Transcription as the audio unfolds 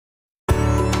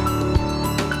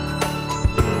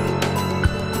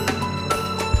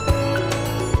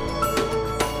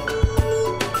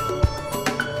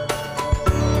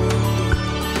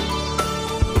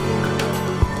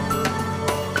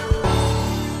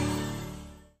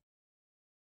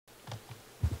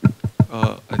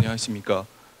안녕하십니까.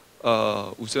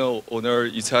 우선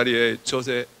오늘 이 자리에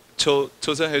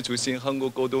초청해 주신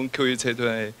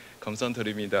한국고등교육재단에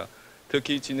감사드립니다.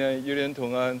 특히 지난 1년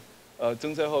동안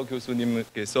정세호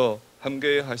교수님께서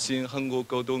함께 하신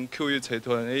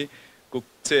한국고등교육재단의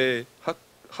국제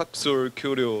학술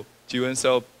교류 지원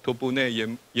사업 덕분에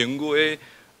연구에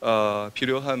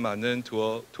필요한 많은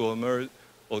도움을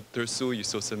얻을 수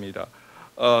있었습니다.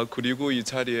 그리고 이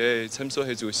자리에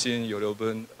참석해 주신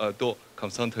여러분 또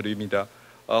감사드립니다.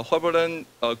 활발한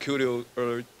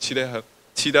교류를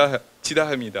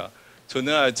기대합니다.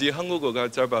 저는 아직 한국어가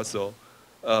짧아서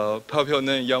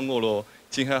발표는 영어로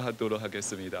진행하도록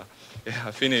하겠습니다. Yeah,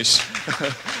 I finished.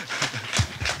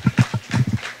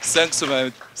 Thanks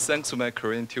to my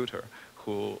Korean tutor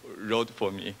who wrote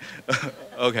for me.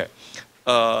 Okay.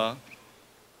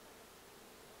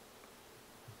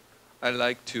 I'd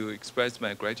like to express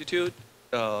my gratitude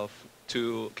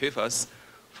to KFAS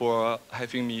for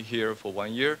having me here for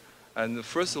 1 year. And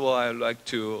first of all, I'd like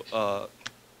to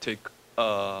take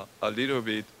a little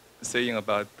bit saying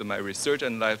about my research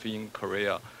and life in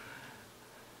Korea.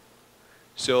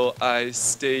 So I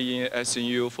stay in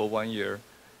SNU for 1 year.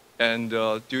 And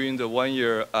during the 1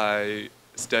 year, I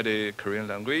studied Korean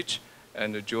language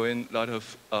and joined a lot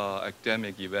of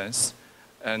academic events.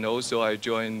 And also I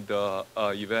joined the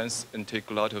events and take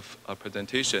a lot of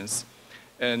presentations.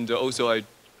 And also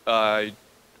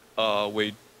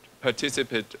we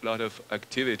participate a lot of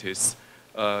activities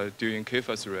during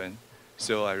KFAS run.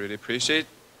 So I really appreciate.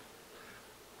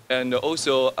 And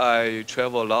also I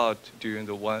travel a lot during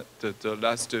the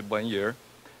last 1 year.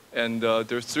 And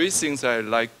there's 3 things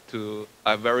I'm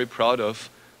very proud of.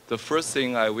 The first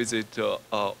thing I visit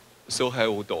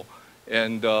Seoul-do.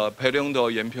 And Paeryongdo,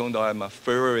 Yeonpyeongdo are my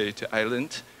favorite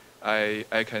island. I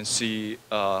can see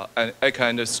and I can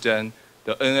understand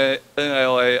the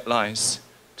NLA lines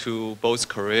to both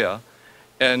Korea.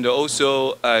 And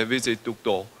also I visit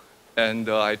Dokdo, and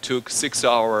I took 6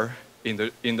 hours in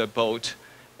the boat.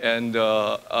 And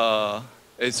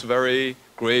it's very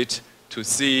great to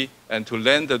see and to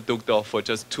land the Dokdo for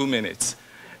just 2 minutes.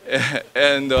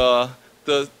 And the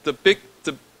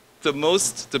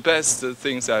best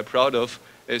things I'm proud of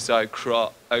is I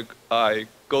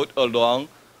go along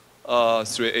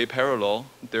 3A parallel.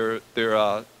 There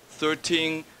are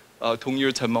 13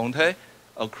 동일 전망대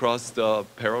across the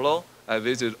parallel. I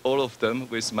visit all of them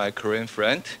with my Korean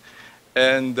friend,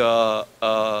 and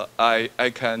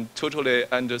I can totally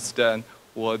understand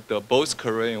what both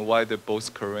Korean, why the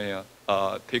both Korean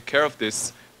take care of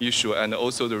this issue, and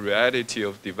also the reality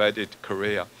of divided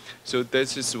Korea. So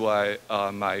this is why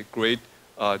my great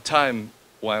time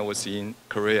when I was in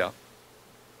Korea.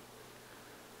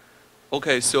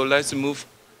 Okay, so let's move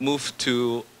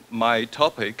to my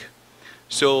topic.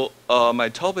 So my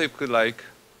topic,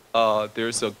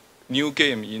 there's a new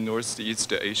game in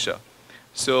Northeast Asia.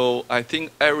 So I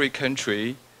think every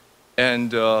country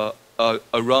and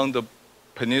around the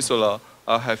peninsula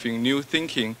are having new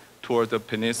thinking toward the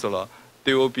peninsula.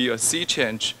 There will be a sea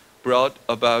change brought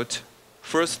about,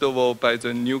 first of all, by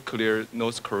the nuclear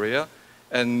North Korea,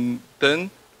 and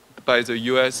then by the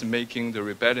US making the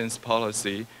rebellion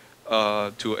policy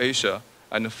to Asia,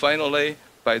 and finally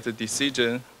by the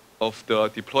decision of the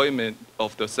deployment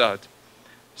of the THAAD.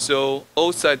 So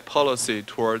all side policy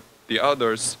toward the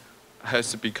others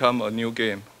has become a new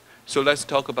game. So let's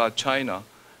talk about China.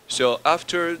 So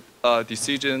after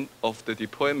decision of the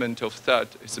deployment of THAAD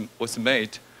was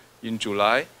made in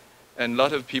July, and a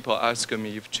lot of people ask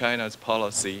me if China's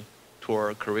policy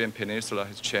toward Korean Peninsula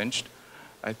has changed.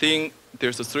 I think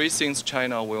there's 3 things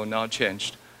China will not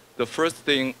change. The first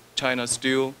thing, China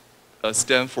still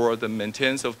stand for the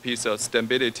maintenance of peace and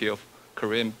stability of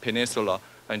Korean Peninsula,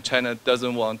 and China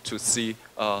doesn't want to see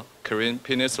Korean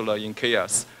Peninsula in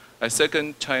chaos. And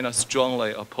second, China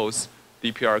strongly oppose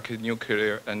DPRK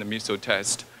nuclear and missile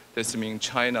test. This means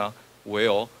China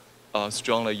will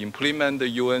strongly implement the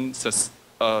UN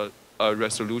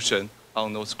resolution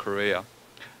on North Korea.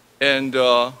 And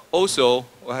also,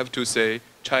 I have to say,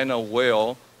 China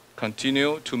will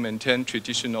continue to maintain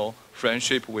traditional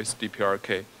friendship with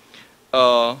DPRK.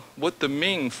 What the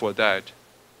mean for that?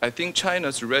 I think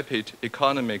China's rapid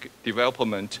economic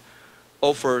development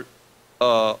offers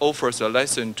a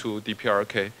lesson to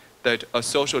DPRK that a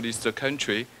socialist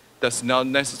country does not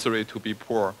necessarily to be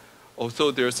poor.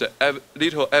 Although there's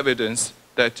little evidence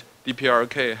that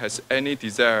DPRK has any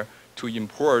desire to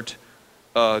import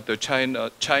the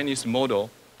Chinese model,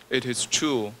 it is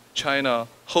true China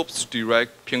hopes to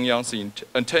direct Pyongyang's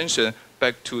attention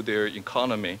back to their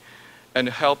economy and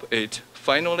help it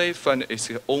finally find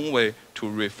its own way to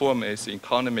reform its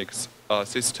economic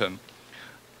system.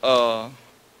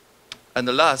 And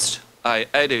the last, I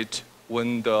added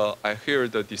when I hear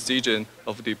the decision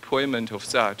of deployment of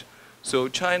THAAD. So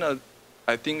China,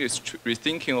 I think, is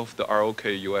rethinking of the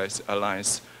ROK-US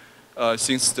alliance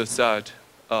since the THAAD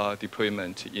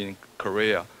deployment in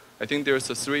Korea. I think there's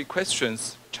three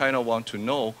questions China want to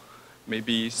know.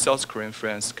 Maybe South Korean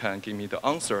friends can give me the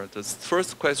answer. The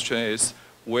first question is,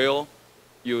 will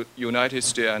United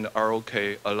States and ROK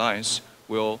alliance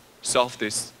will solve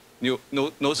this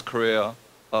North Korea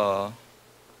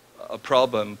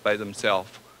problem by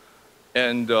themselves?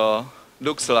 And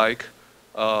looks like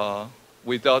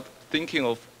without thinking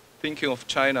of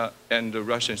China and the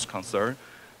Russians' concern,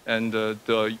 and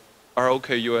the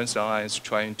ROK-US alliance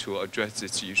trying to address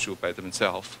this issue by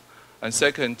themselves. And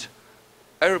second,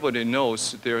 everybody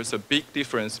knows there's a big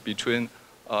difference between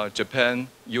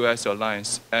Japan-US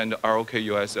alliance and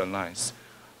ROK-US alliance.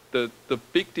 The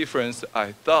big difference,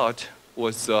 I thought,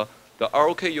 was the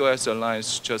ROK-US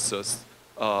alliance just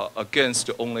against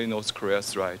only North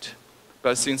Korea's right.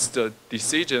 But since the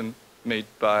decision made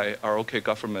by ROK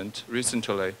government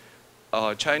recently,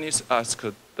 Chinese ask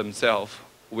themselves,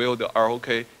 will the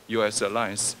ROK-US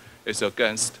alliance is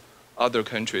against other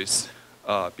countries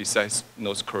besides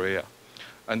North Korea?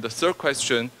 And the third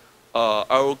question,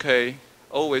 ROK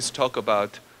always talk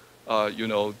about,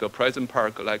 the President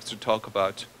Park likes to talk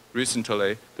about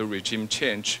recently the regime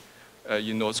change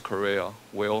in North Korea.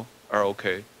 Will ROK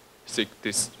seek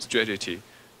this strategy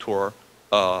toward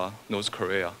North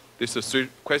Korea? This is a three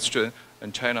question,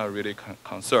 and China really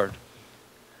concerned.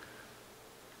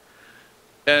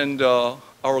 And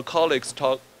our colleagues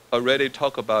already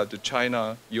talk about the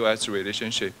China-US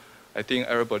relationship. I think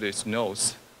everybody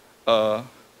knows. I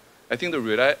think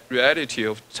the reality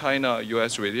of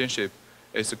China-US relationship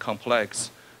is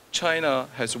complex. China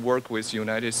has worked with the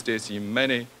United States in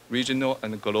many regional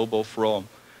and global forums,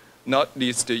 not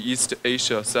least the East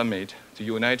Asia Summit, the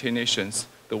United Nations,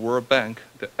 the World Bank,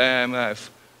 the IMF,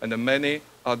 and many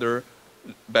other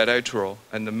bilateral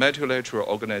and multilateral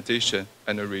organizations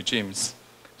and regimes.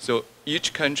 So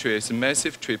each country is a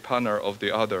massive trade partner of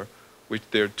the other, with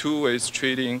their two-way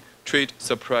trade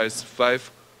surpassed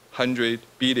 $500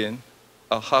 billion,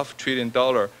 $500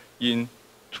 billion in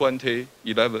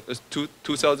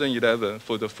 2011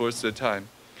 for the first time.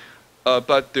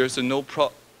 But there's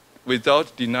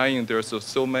without denying there's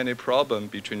so many problems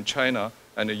between China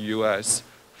and the US.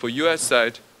 For US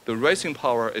side, the rising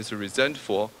power is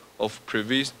resentful of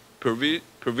previously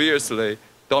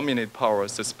dominant power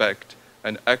suspect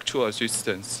and actual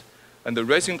assistance. And the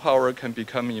rising power can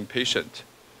become impatient.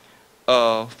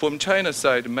 From China's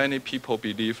side, many people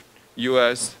believe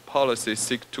US policies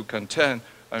seek to contain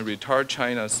and retard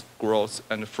China's growth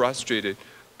and frustrated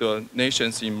the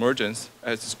nation's emergence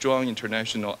as a strong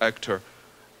international actor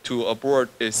to abort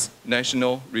its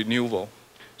national renewal.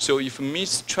 So if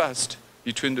mistrust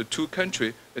between the two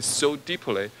countries is so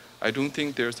deeply, I don't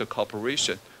think there's a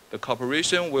cooperation. The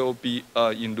cooperation will be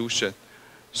an illusion.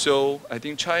 So I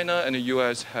think China and the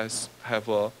US have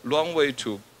a long way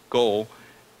to go,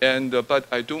 but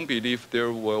I don't believe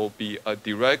there will be a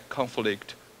direct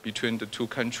conflict between the two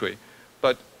countries.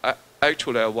 But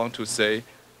actually, I want to say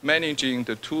managing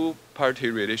the two-party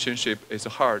relationship is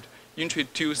hard.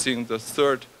 Introducing the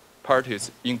third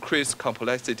parties increase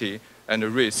complexity and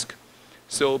risk.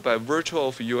 So by virtue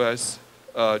of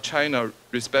US-China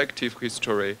respective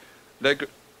history,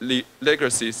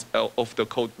 legacies of the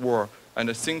Cold War, and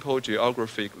a simple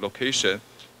geographic location,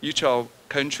 each of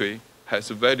country has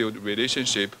valued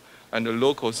relationship and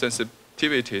local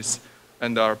sensitivities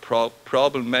and are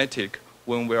problematic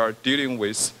when we are dealing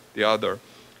with the other.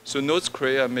 So North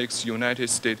Korea makes United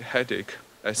States headache.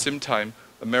 At the same time,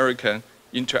 American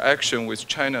interaction with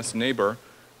China's neighbor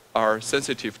are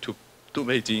sensitive to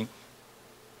Beijing.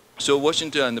 So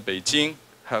Washington and Beijing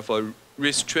have a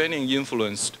restraining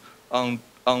influence on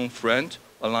friend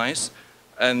alliance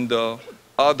and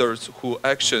others whose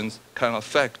actions can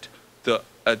affect the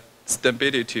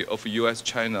stability of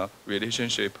US-China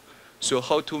relationship. So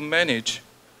how to manage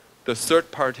the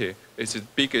third party is the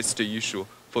biggest issue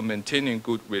for maintaining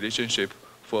good relationship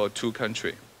for two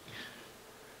countries.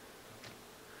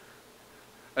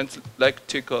 And like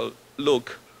take a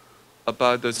look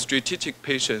about the strategic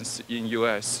patience in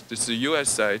US. This is the US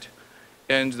side.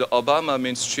 And the Obama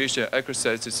administration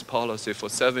exercised this policy for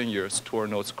 7 years toward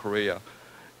North Korea.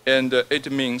 And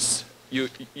it means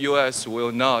US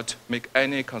will not make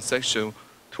any concession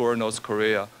toward North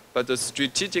Korea. But the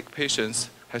strategic patience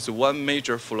has one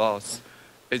major flaw,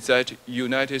 is that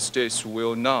United States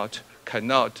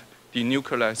cannot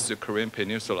denuclearize the Korean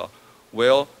Peninsula,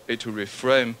 while it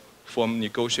refrain from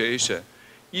negotiation.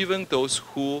 Even those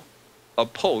who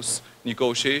oppose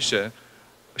negotiation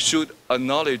should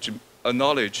acknowledge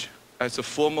as the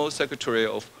former Secretary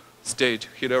of State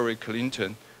Hillary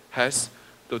Clinton has,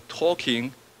 the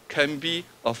talking can be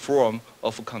a form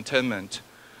of containment.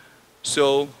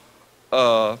 So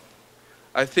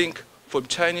I think from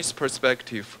Chinese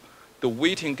perspective, the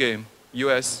waiting game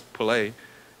US play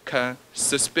can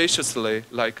suspiciously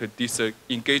like a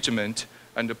disengagement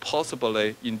and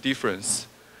possibly indifference.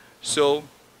 So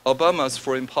Obama's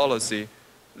foreign policy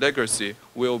legacy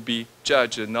will be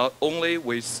judged not only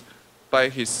by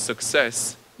his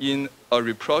success in a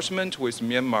rapprochement with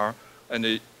Myanmar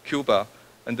and Cuba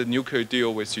and the nuclear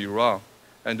deal with Iran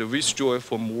and the withdrawal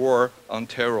from war on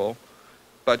terror,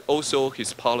 but also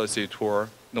his policy toward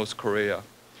North Korea.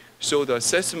 So the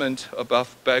assessment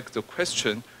above begs the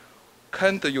question,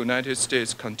 can the United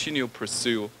States continue to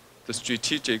pursue the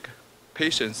strategic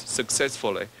patience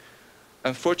successfully?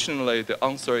 Unfortunately, the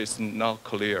answer is not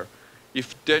clear.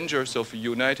 If dangers of the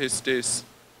United States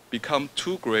become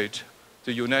too great,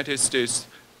 the United States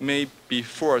may be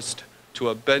forced to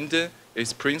abandon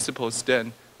its principal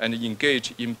stand and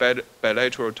engage in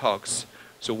bilateral talks.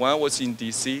 So when I was in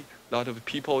DC, a lot of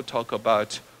people talk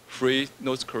about free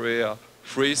North Korea,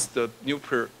 freeze the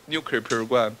nuclear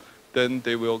program, then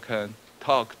they will can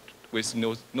talk with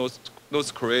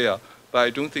North Korea. But I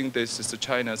don't think this is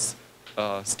China's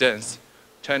stance.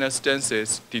 China's stance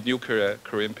is the nuclear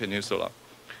Korean Peninsula.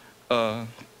 For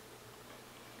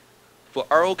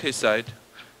ROK side,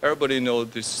 everybody knows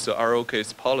this is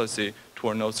ROK's policy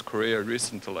toward North Korea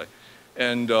recently.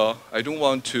 And I don't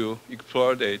want to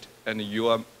explore it, and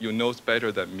you know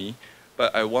better than me,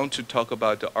 but I want to talk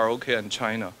about the ROK and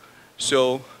China.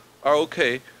 So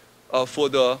ROK, for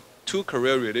the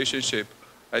two-Korea relationship,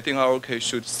 I think ROK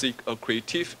should seek a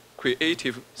creative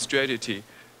strategy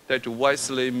that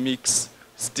wisely mix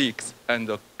sticks and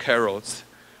carrots.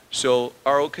 So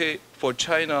ROK, for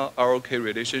China-ROK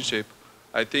relationship,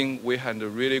 I think we had a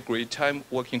really great time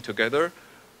working together.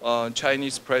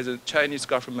 Chinese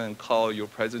government call your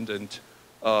president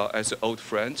as an old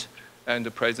friend,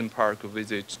 and President Park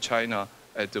visit China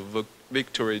at the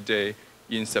Victory Day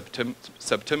in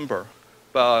September.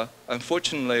 But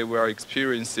unfortunately, we are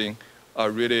experiencing a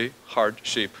really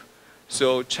hardship.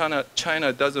 So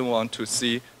China doesn't want to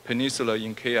see Peninsula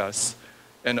in chaos,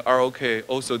 and ROK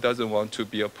also doesn't want to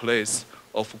be a place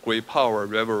of great power,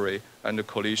 rivalry, and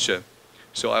collision.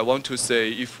 So I want to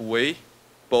say, if we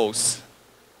both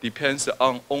depends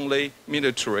on only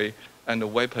military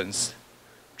and weapons,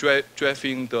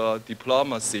 driving the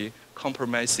diplomacy,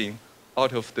 compromising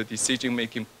out of the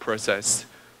decision-making process,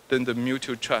 then the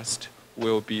mutual trust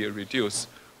will be reduced.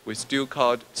 We still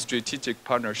call it strategic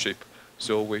partnership,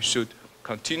 so we should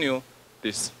continue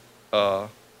this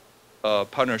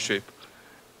partnership.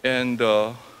 And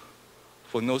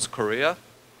for North Korea,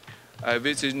 I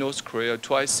visited North Korea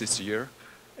twice this year,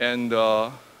 and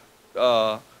in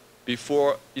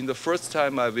the first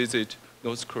time I visited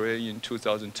North Korea in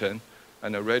 2010,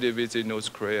 and I already visited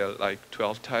North Korea like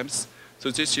 12 times.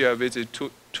 So this year I visited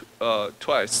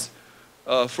twice.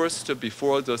 First,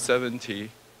 before the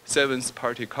 77th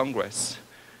Party Congress.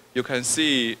 You can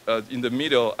see in the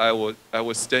middle, I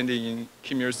was standing in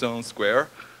Kim Il-sung Square,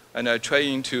 and I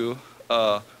trying to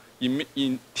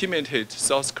intimidate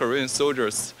South Korean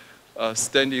soldiers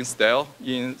standing still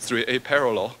in 3A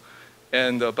parallel.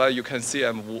 And but you can see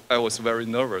I was very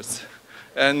nervous.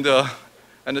 And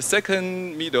the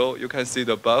second middle, you can see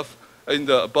the above. In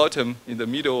the bottom, in the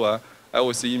middle, I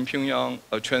was in Pyongyang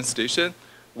train station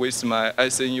with my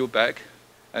SNU bag.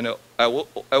 And I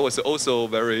was also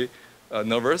very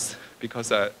nervous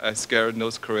because I scared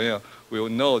North Korea will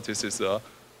know this is a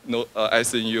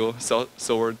SNU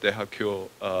Seoul Daehakyo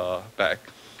bag.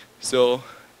 So,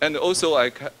 and also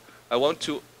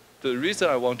the reason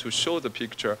I want to show the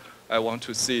picture, I want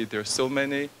to see there's so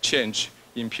many change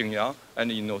in Pyongyang and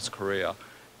in North Korea.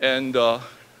 And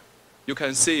you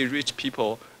can see rich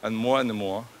people and more,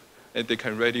 and they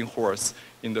can riding horse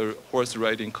in the horse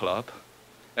riding club.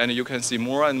 And you can see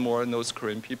more and more North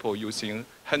Korean people using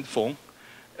handphone.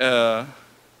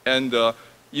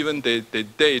 Even they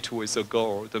date with a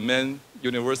girl. The men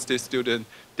university student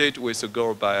date with a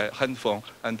girl by handphone.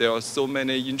 And there are so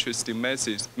many interesting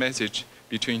message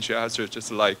between each other,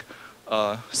 just like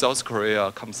South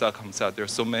Korea, 감사, 감사. There are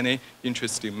so many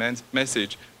interesting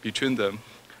message between them.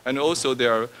 And also they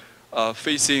are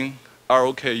facing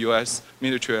ROK US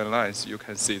military alliance. You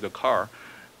can see the car.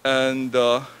 And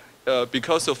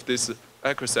because of these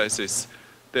exercises,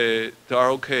 the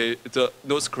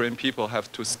North Korean people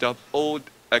have to stop all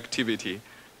activity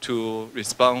to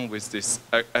respond with this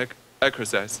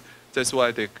exercise. That's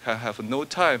why they can have no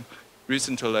time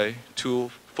recently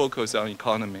to focus on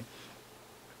economy.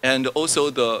 And also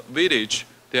the village,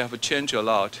 they have changed a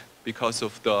lot because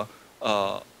of the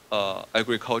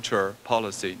agriculture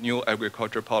policy, new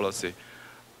agriculture policy.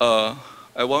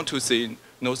 I want to see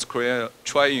North Korea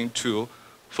trying to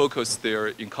focus their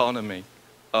economy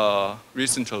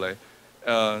recently.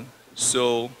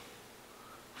 So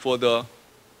for the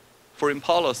foreign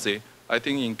policy, I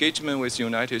think engagement with the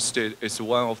United States is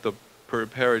one of the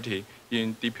priority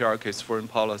in DPRK's foreign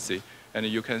policy. And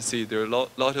you can see there are a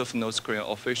lot of North Korean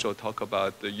officials talk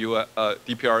about the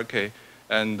DPRK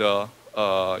and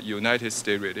United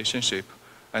States relationship.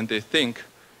 And they think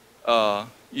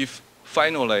if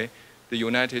finally the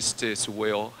United States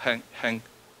will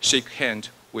shake hands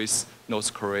with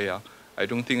North Korea. I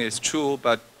don't think it's true,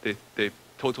 but they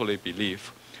totally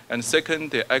believe. And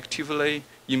second, they actively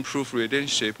improve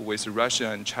relationship with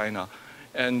Russia and China.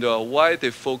 And why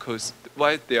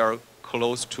they are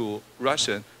close to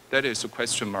Russia, that is a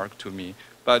question mark to me.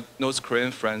 But North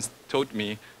Korean friends told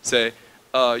me, say,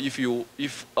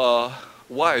 if a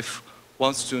wife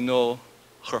wants to know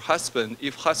her husband,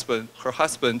 if her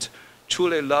husband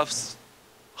truly loves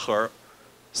her,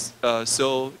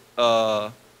 so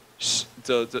the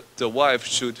wife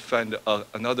should find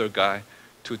another guy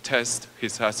to test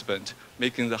his husband,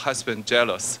 making the husband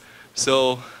jealous.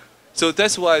 So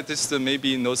that's why this is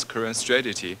maybe North Korean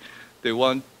strategy. They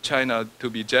want China to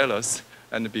be jealous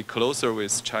and be closer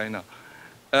with China.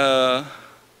 So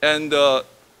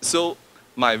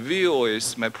my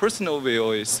personal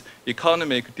view is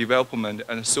economic development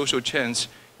and social change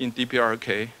in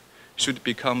DPRK should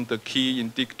become the key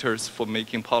indicators for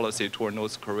making policy toward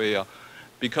North Korea,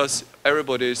 because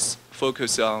everybody is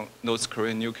focused on North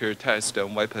Korean nuclear test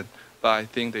and weapon, but I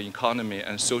think the economy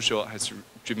and social has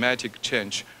dramatic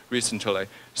change recently.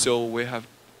 So we have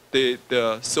the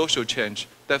social change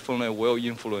definitely will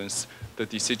influence the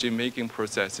decision-making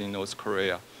process in North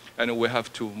Korea. And we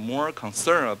have to more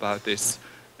concern about this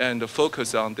and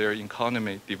focus on their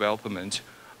economic development.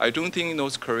 I don't think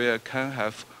North Korea can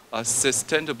have a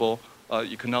sustainable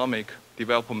economic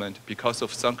development because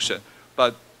of sanction,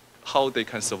 but how they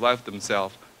can survive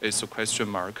themselves is a question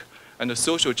mark. And the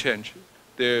social change,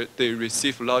 they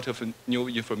receive a lot of new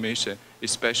information,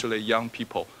 especially young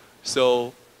people.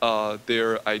 So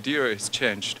their idea is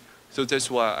changed. So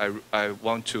that's why I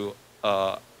want to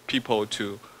people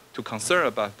to concern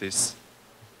about this.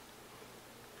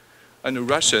 And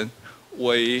Russian,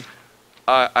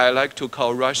 I like to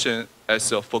call Russian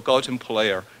as a forgotten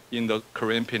player in the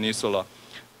Korean Peninsula.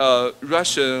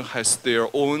 Russia has their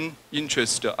own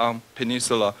interest on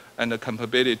Peninsula and the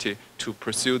capability to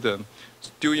pursue them.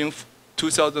 During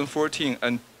 2014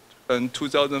 and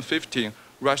 2015,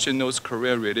 Russian-North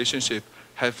Korea relationship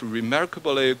have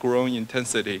remarkably grown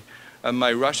intensity. And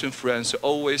my Russian friends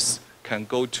always can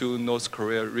go to North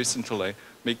Korea recently,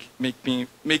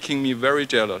 making me very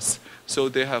jealous. So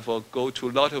they have go to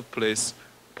a lot of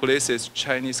places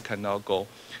Chinese cannot go.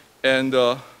 And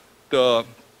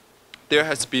there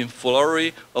has been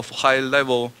flurry of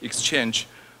high-level exchange,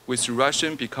 with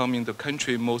Russia becoming the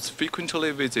country most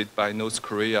frequently visited by North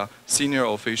Korea senior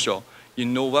official.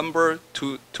 In November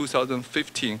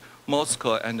 2015,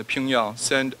 Moscow and Pyongyang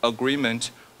signed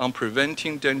agreement on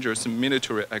preventing dangerous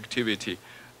military activity.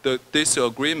 This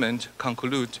agreement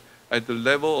concluded at the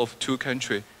level of two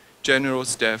countries. General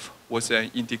staff was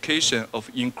an indication of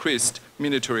increased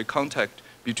military contact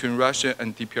between Russia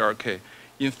and DPRK.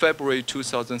 In February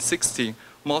 2016,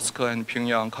 Moscow and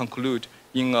Pyongyang concluded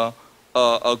in an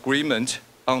agreement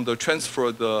on the transfer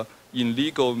of the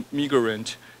illegal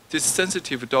migrant. This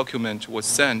sensitive document was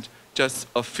sent just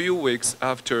a few weeks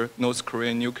after North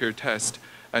Korean nuclear test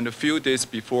and a few days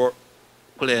before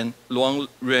planned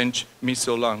long-range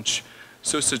missile launch.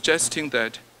 So suggesting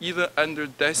that even under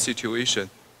that situation,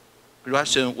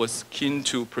 Russia was keen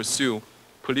to pursue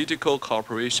political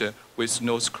cooperation with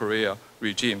North Korea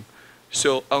regime.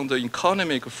 So on the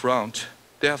economic front,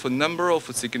 they have a number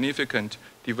of significant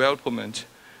development,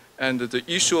 and the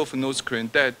issue of North Korean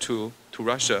debt to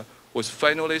Russia was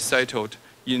finally settled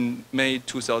in May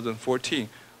 2014,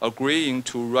 agreeing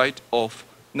to write off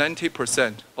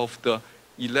 90% of the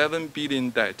 11 billion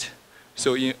debt.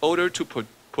 So in order to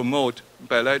promote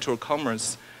bilateral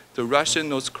commerce, the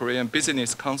Russian-North Korean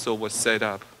Business Council was set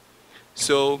up.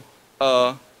 So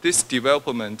this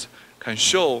development can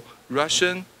show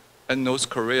Russian and North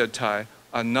Korea tie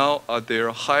are now at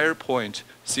their higher point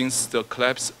since the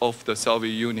collapse of the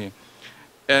Soviet Union.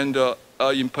 And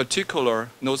in particular,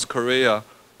 North Korea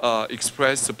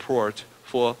expressed support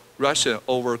for Russia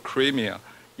over Crimea.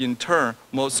 In turn,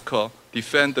 Moscow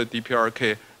defended the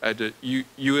DPRK at the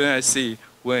UNSC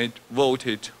when it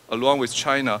voted, along with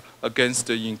China, against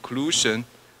the inclusion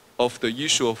of the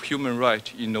issue of human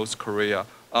rights in North Korea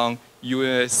on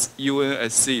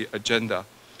UNSC agenda.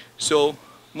 So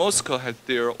Moscow has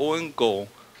their own goal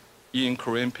in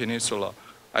Korean Peninsula.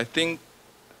 I think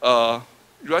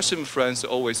Russian friends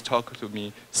always talk to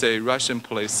me, say Russian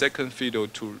plays second fiddle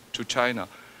to China.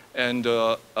 And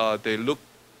they look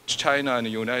China and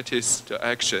the United States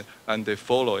action and they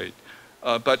follow it.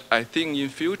 But I think in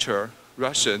future,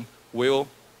 Russian will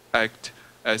act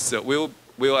as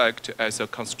a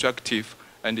constructive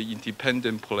and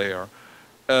independent player.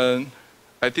 And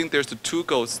I think there's two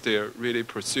goals they really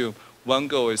pursue. One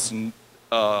goal is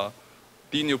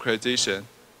denuclearization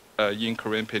in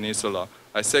Korean Peninsula.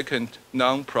 A second,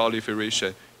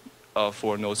 non-proliferation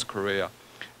for North Korea.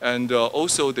 And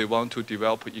also they want to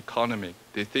develop economy.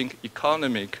 They think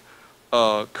economic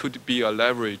could be a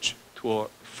leverage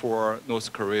for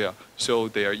North Korea. So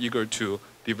they are eager to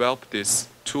develop this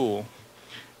tool.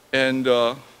 And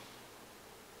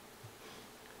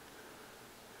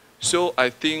so I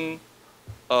think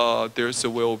there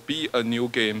will be a new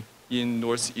game in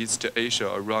Northeast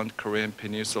Asia around Korean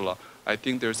Peninsula. I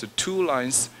think there's two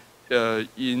lines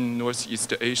in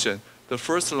Northeast Asia. The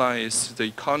first line is the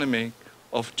economy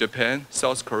of Japan,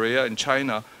 South Korea, and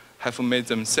China have made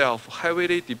themselves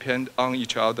heavily depend on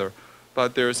each other.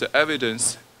 But there's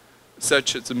evidence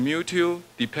such as mutual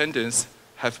dependence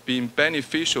have been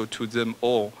beneficial to them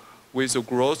all. With the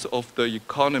growth of the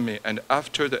economy and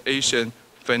after the Asian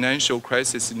financial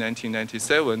crisis in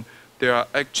 1997, they are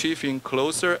achieving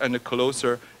closer and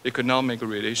closer economic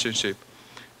relationship.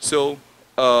 So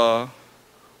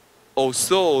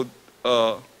also,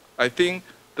 I think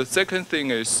the second thing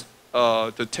is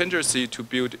the tendency to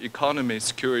build economy,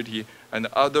 security, and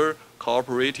other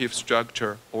cooperative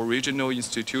structure or regional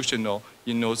institutional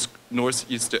in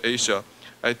Northeast Asia.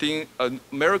 I think an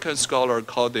American scholar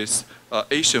called this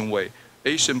Asian way,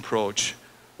 Asian approach.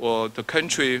 Well, the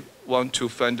country want to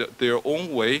find their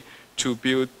own way to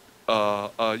build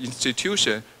an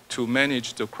institution to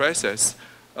manage the crisis.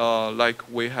 Like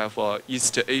we have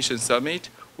East Asian Summit,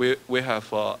 we have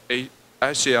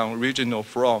ASEAN Regional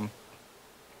Forum.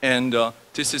 And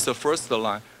this is the first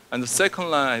line. And the second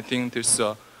line, I think this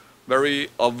very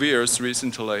obvious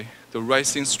recently. The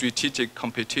rising strategic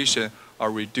competition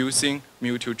are reducing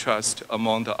mutual trust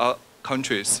among the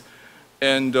countries.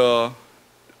 And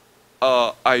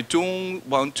I don't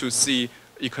want to see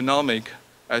economic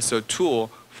as a tool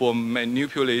for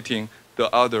manipulating the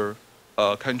other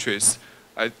countries.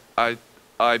 I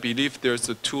believe there's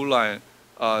a two line.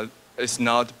 It's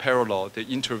not parallel. They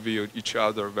interview each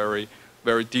other very,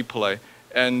 very deeply.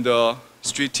 And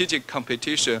strategic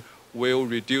competition will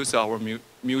reduce our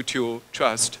mutual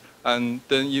trust and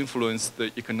then influence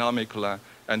the economic line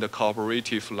and the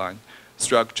cooperative line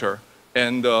structure.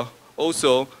 And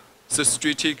also the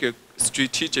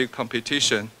strategic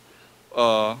competition,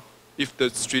 if the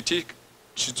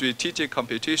strategic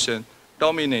competition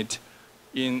dominate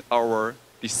in our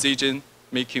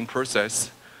decision-making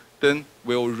process, then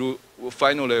we'll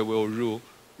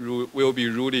be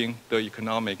ruling the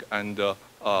economic and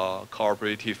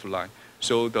cooperative line.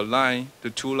 So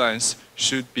the two lines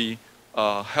should be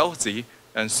healthy,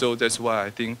 and so that's why I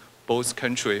think both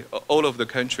countries, all of the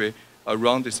country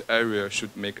around this area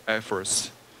should make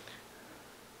efforts.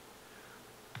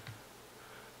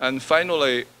 And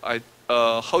finally,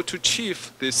 how to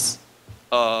achieve this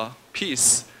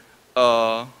peace?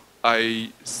 I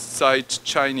cite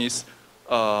Chinese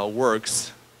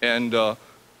works, and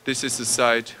this is a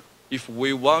site. If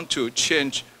we want to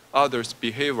change others'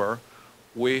 behavior,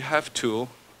 we have to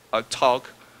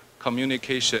talk,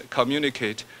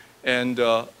 communicate, and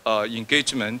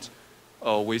engagement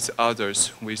with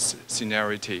others with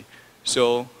sincerity.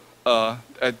 So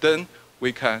then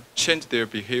we can change their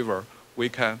behavior. We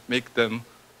can make them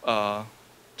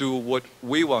do what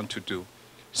we want to do.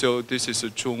 So this is a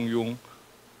Zhongyong.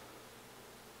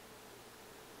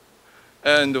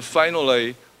 And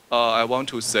finally, I want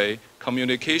to say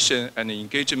communication and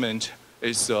engagement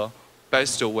is the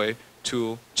best way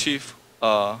to achieve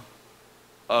a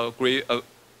great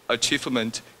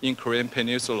achievement in Korean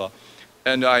Peninsula.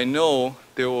 And I know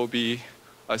there will be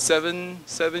a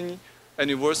 7th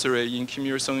anniversary in Kim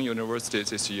Il-sung University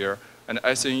this year, and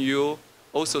SNU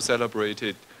also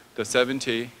celebrated the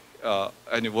 70th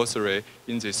anniversary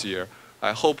in this year.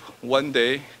 I hope one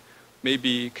day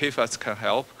maybe KFAS can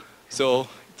help. So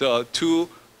the two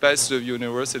best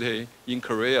universities in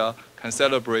Korea can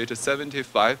celebrate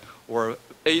 75 or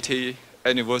 80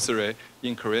 anniversary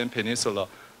in Korean Peninsula.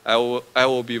 I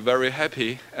will be very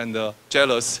happy and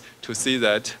jealous to see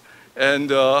that.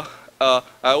 And I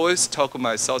always talk to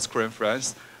my South Korean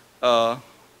friends.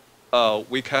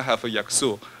 We can have a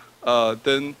yaksu,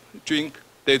 then drink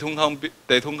Daetongang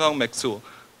Meksu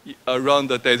around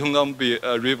the Daetongang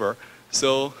River.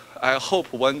 So I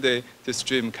hope one day this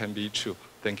dream can be true.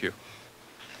 Thank you.